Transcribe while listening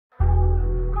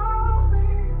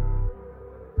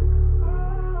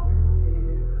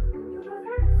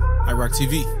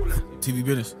IRocTv, TV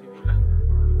business.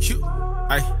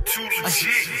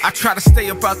 I try to stay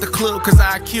up out the club cause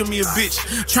I kill me a bitch.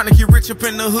 Tryna get rich up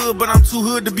in the hood, but I'm too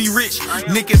hood to be rich.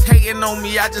 Niggas hating on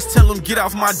me, I just tell them get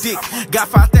off my dick. Got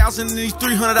 5,000 in these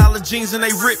 $300 jeans and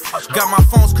they rip. Got my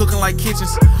phones cooking like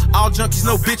kitchens. All junkies,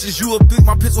 no bitches. You up think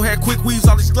my pistol had quick weaves,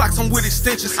 all these Glocks I'm with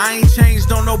extensions. I ain't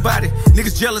changed on nobody.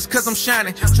 Niggas jealous cause I'm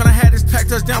shining. Tryna have this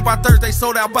packed us down by Thursday,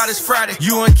 sold out by this Friday.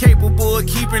 You incapable of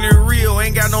keeping it real,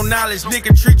 ain't got no knowledge.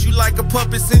 Nigga treat you like a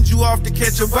puppet, send you off to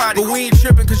catch a body. But we ain't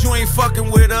tripping cause you ain't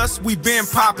fucking with us, we been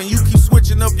popping. You keep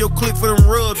switching up your click for them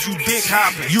rubs, you dick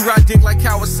hopping. You ride dick like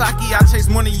Kawasaki, I chase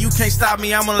money, you can't stop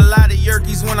me. I'm on a lot of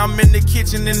yerkies when I'm in the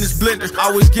kitchen in this blender.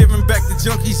 Always giving back the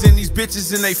junkies and these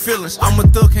bitches and they feelings. I'm a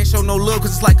thug, can't show no love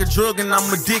cause it's like a drug and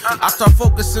I'm addicted. I start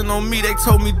focusing on me, they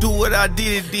told me do what I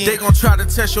did then. They gon' try to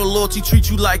test your loyalty,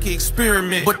 treat you like an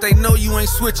experiment. But they know you ain't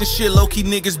switching shit, low-key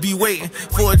niggas be waiting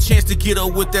for a chance to get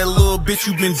up with that little bitch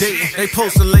you been dating. They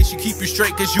post a lace, you keep you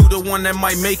straight cause you the one that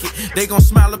might make it. They gon'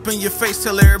 smile up in your face,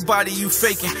 tell everybody you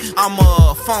faking. I'm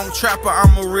a phone trapper,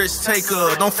 I'm a risk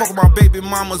taker. Don't fuck with my baby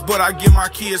mamas, but I give my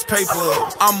kids paper.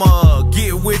 I'ma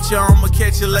get with ya, I'ma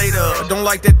catch you later. Don't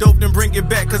like that dope, then bring it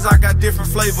back, cause I got different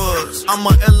flavors.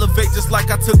 I'ma elevate just like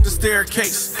I took the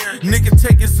staircase. Nigga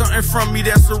taking something from me,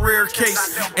 that's a rare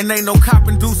case. And ain't no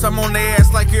copping deuce, I'm on their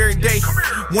ass like every day.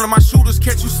 One of my shooters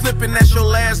catch you slipping, that's your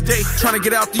last day. Tryna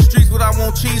get out these streets, but I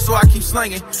want cheese, so I keep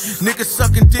slanging. Niggas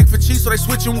sucking dick for cheese, so they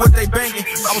switching what they banging.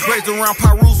 I was raised around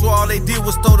Peru, so all they did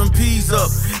was throw them peas up.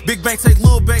 Big bank take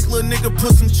little bank, little nigga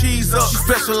put some cheese up. She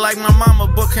special like my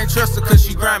mama, but can't trust her cause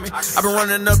she grimy. I been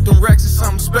running up them racks, it's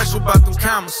something special about them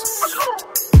commas.